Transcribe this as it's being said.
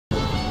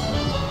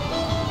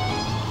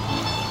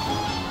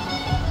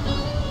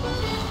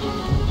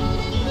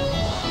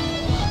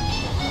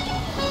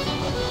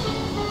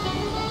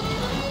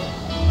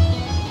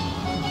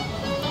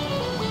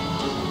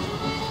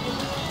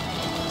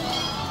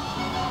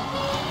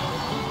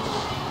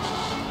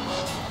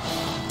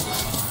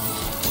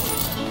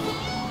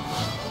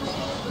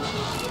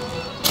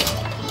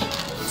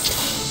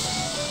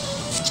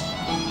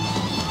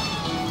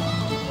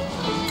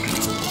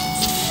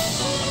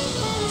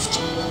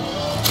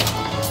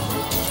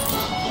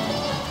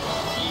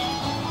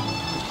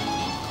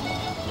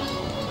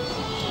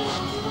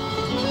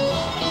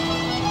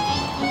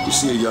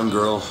see a young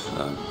girl,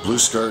 blue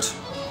skirt?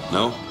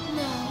 No? No.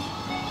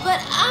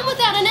 But I'm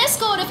without an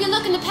escort if you're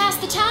looking to pass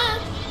the time.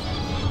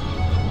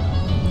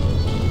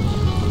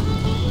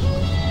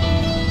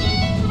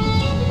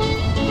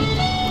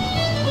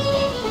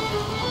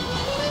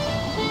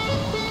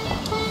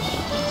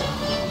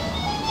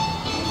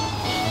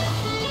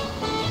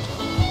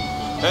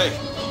 Hey,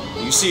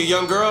 you see a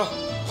young girl?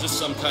 Is this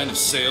some kind of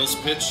sales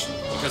pitch?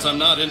 Because I'm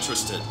not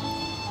interested.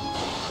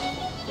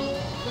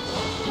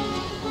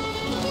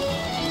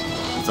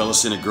 You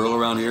fellas seen a girl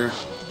around here?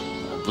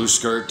 Blue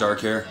skirt,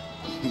 dark hair?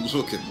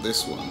 Look at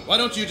this one. Why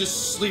don't you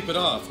just sleep it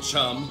off,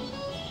 chum?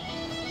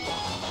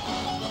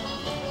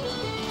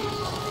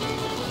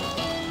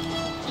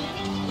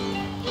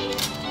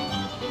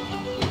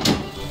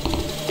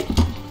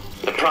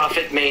 The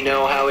prophet may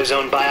know how his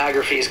own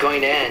biography is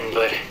going to end,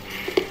 but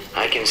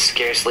I can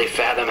scarcely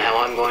fathom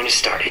how I'm going to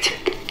start it.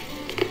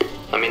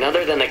 I mean,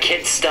 other than the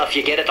kid stuff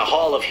you get at the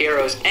Hall of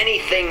Heroes,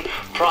 anything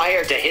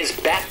prior to his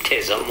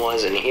baptism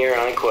was, and here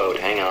I quote,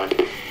 hang on,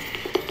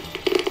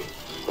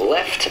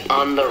 left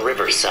on the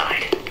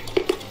riverside.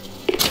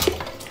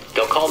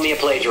 They'll call me a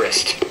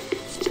plagiarist,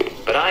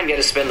 but I'm going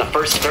to spend the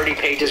first 30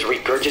 pages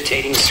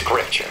regurgitating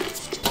scripture.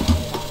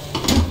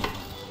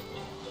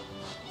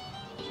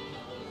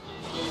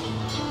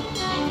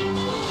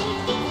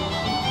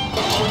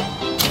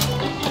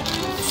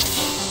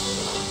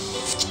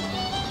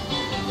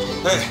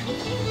 Hey,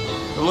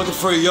 I'm looking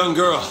for a young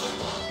girl.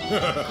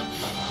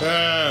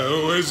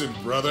 Who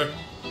isn't, brother?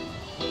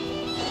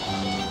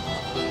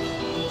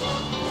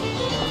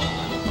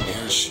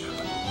 Airship.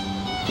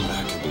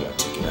 That could be our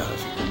ticket out of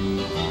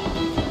here.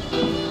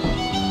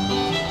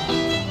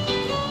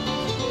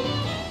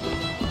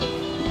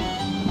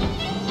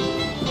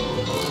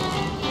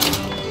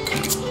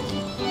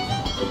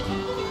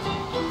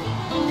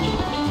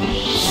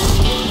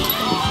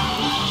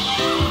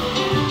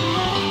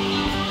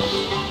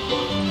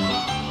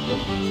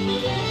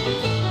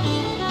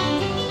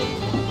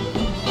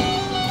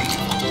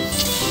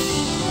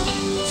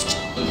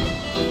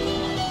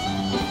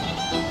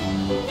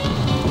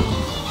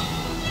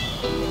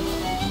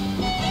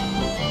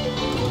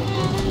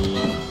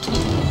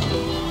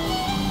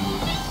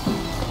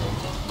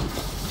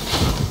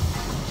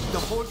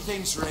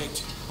 Thing's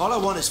rigged. All I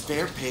want is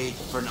fair pay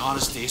for an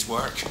honest day's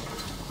work.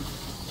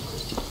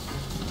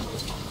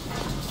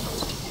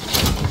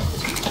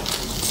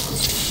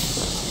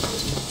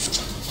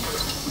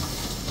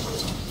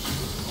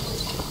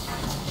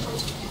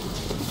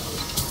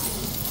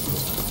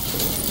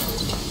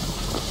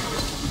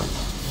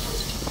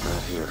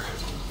 Right here.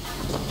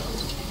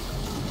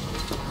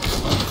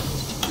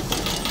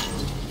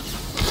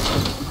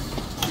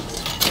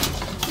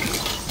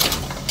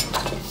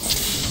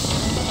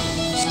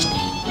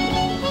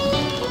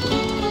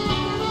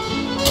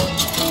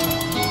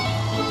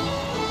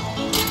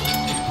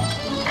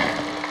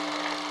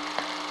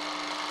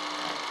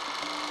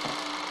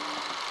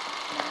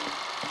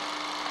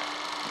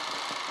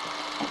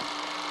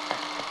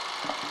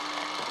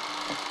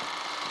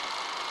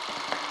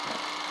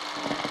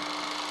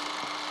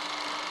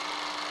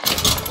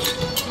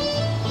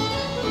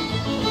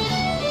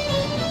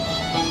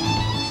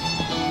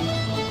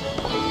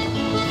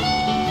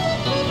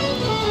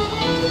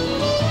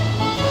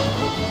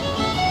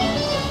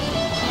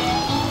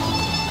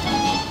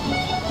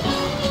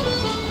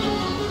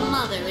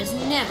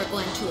 Never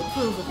going to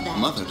approve of that.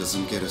 Mother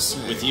doesn't get a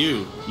say. With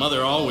you,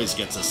 Mother always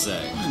gets a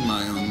say. I'm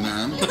my own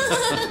man.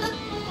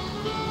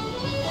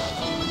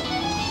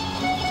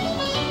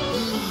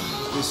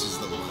 This is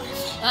the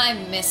life. I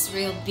miss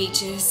real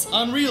beaches.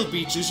 On real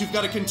beaches, you've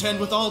got to contend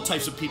with all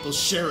types of people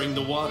sharing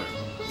the water.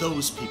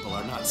 Those people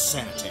are not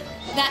sanitary.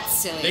 That's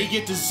silly. They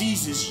get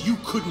diseases you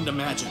couldn't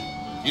imagine.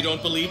 You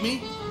don't believe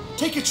me?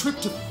 Take a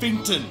trip to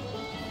Finkton.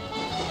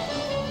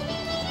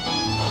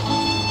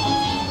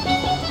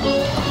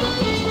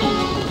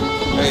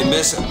 Hey,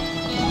 miss him.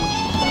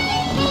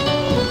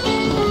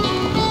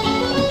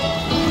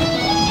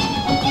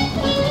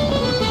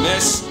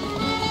 Miss.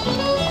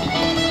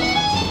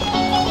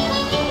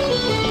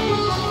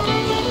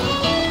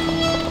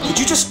 Could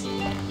you just...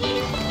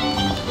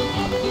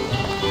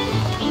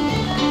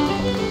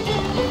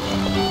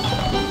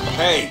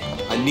 Hey,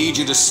 I need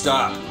you to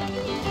stop.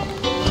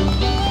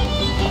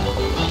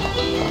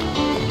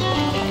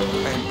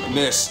 Hey,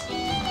 Miss.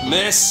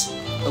 Miss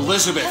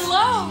Elizabeth.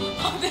 Hello.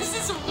 Oh, this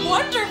is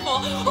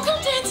wonderful. Oh,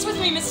 come dance with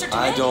me, Mr. Dent.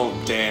 I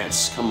don't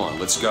dance. Come on,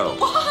 let's go.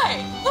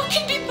 Why? What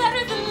can be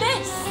better than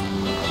this?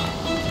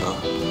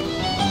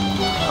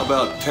 How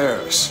about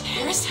Paris?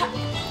 Paris?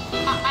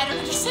 I don't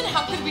understand.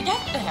 How could we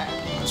get there?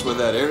 That's where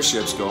that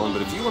airship's going,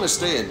 but if you want to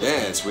stay and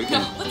dance, we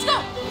can... No, let's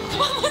go.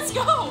 Come on, let's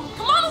go.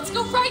 Come on, let's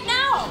go right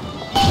now.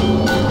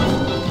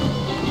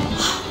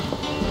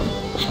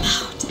 I'm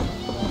out.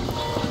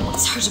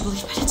 It's hard to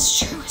believe, but it's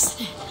true,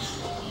 isn't it?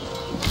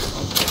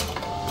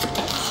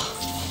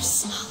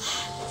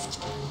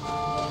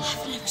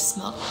 I've never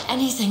smelled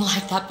anything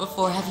like that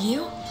before, have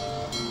you?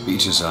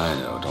 Beaches I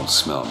know don't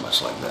smell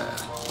much like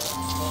that.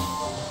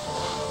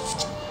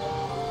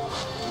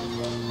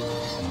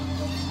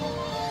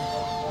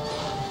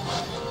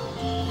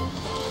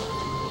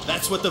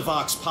 That's what the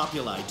Vox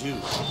Populi do.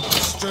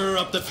 Stir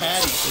up the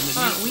patties in the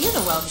Aren't we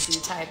the well-to-do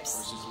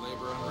types?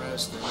 Labor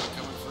unrest, they're not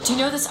coming for Do you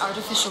know this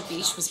artificial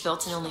beach was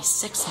built in only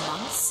 6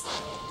 months?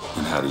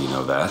 And how do you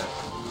know that?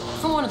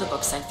 From one of the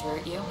books I threw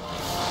at you.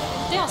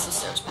 They also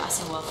served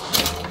passing well for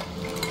drinking.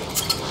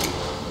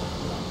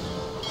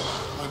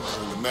 I'm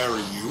going to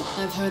marry you.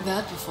 I've heard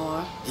that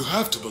before. You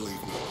have to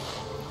believe me.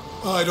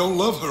 I don't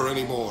love her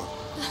anymore.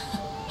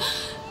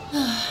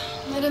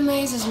 It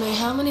amazes me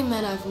how many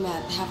men I've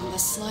met haven't the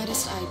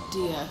slightest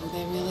idea who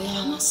they really It are.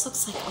 almost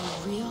looks like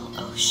a real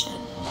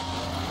ocean.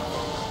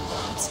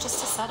 It's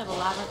just a set of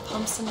elaborate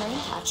pumps and rain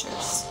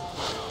catchers.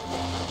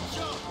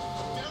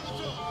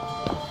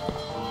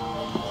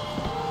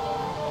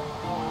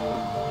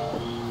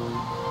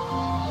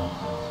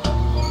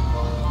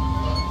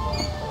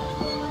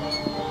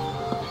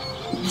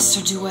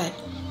 Mr. DeWitt,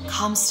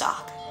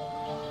 Comstock.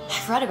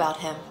 I've read about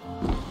him.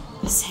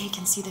 They say he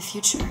can see the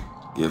future.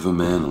 Give a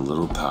man a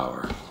little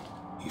power.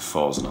 He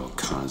falls in all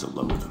kinds of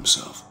love with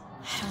himself.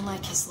 I don't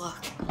like his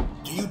look.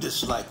 Do you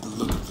dislike the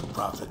look of the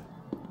prophet?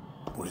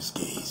 Or his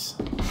gaze?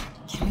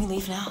 Can we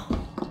leave now?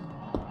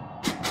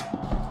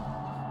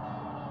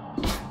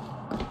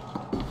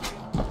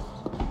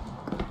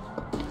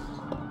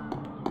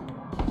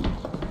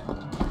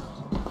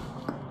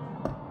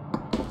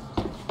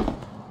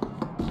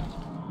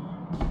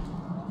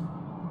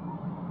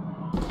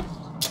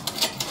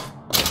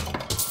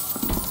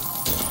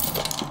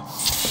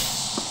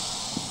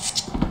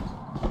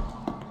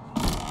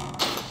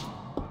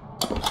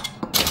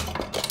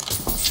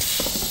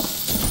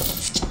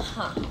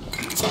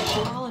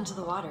 Fall into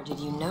the water did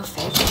you no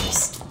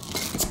favors.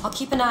 I'll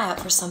keep an eye out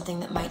for something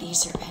that might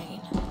ease your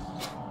pain.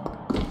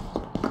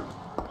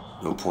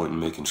 No point in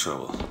making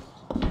trouble.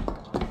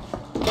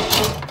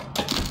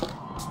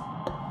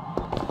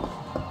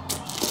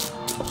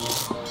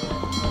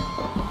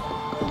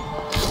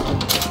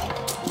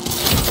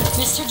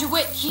 Mr.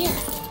 DeWitt, here.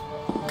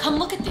 Come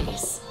look at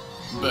these.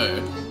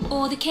 Bird.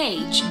 Or the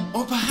cage.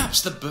 Or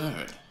perhaps the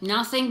bird.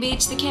 Nothing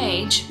beats the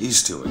cage.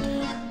 Ease to it.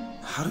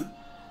 How do...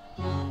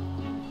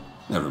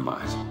 Never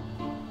mind.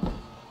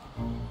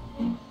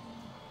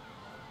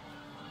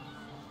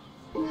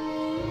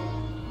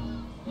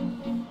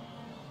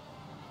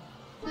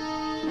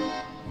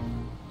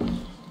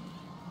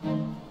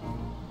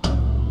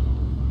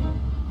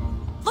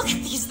 Look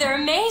at these, they're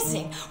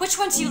amazing. Which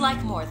one do you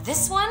like more,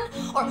 this one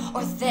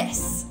or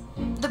this?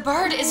 The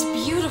bird is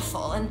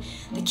beautiful and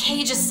the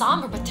cage is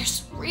somber, but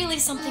there's really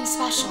something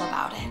special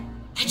about it.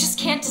 I just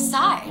can't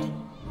decide.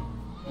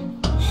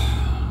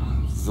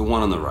 The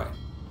one on the right.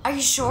 Are you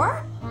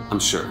sure? I'm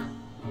sure.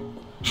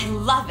 I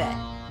love it.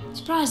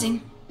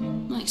 Surprising.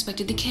 I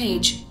expected the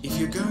cage. If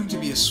you're going to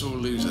be a sore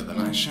loser, then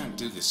I shan't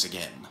do this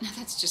again. Now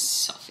that's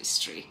just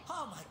sophistry.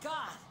 Oh my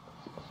god!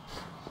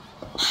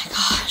 My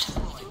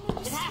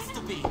God. It has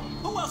to be!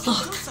 Who else would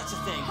do such a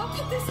thing? How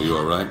could this Are you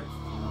all right?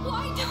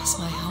 Why That was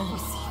my home.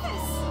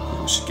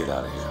 We should get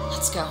out of here.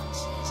 Let's go.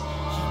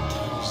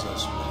 Tells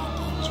us what he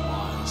did is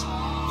wise.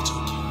 It's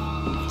okay.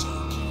 It's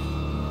okay.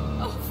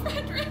 Oh,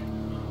 Frederick.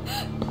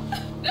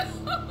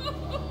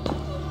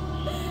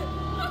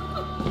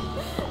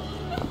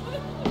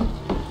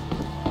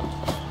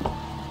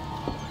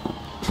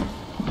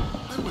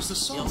 That was the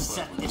song. He'll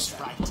set this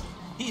right.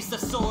 He's the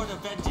sword of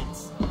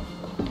vengeance.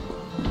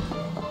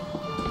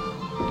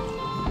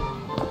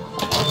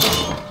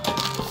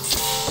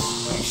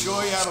 Are you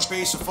sure you have a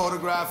piece of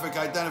photographic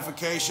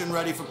identification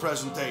ready for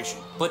presentation?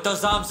 Put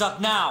those arms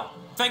up now.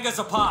 Fingers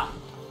apart.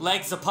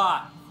 Legs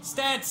apart.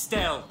 Stand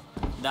still.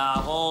 Now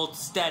hold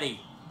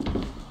steady.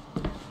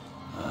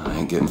 I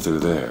ain't getting through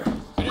there.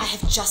 I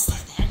have just the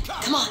thing.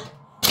 Come on.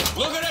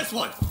 Look at this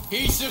one!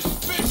 He's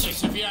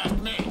suspicious, if you ask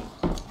me.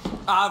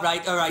 All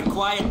right.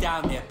 Quiet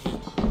down there,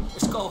 Pete.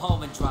 Just go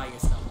home and dry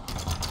yourself.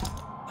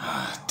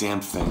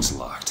 Damn thing's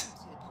locked.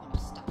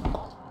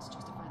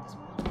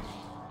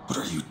 What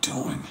are you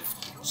doing?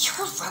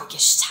 You're a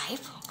roguish type.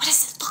 What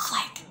does it look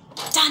like?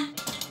 Done.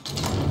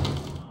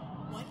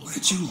 Where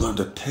did you learn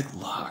to pick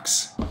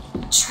locks?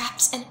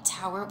 Trapped in a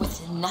tower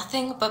with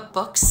nothing but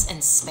books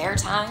and spare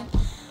time?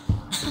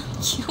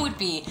 You would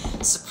be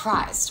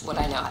surprised what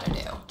I know how to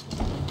do.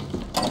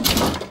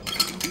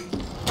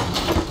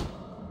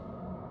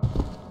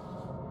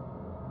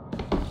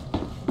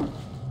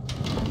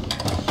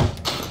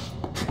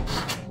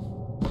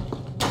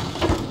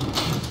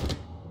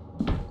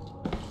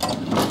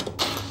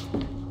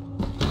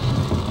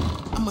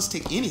 I must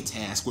take any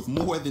task with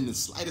more than the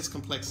slightest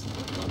complexity,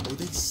 or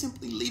they'd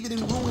simply leave it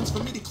in ruins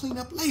for me to clean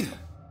up later.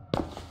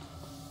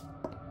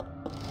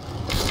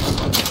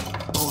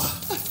 Oh,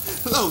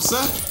 hello,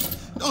 sir.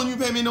 Don't you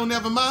pay me no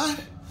never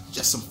mind.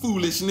 Just some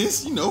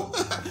foolishness, you know.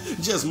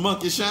 Just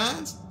monkey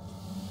shines.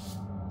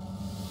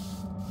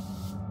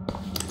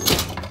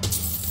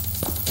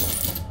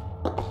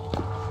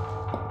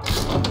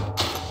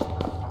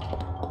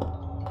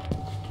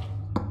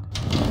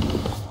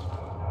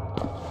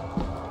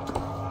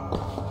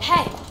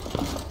 Hey,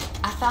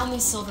 I found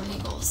these silver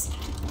eagles.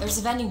 There's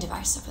a vending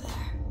device over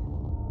there.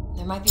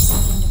 There might be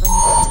something to bring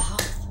you back to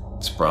health.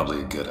 It's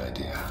probably a good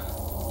idea.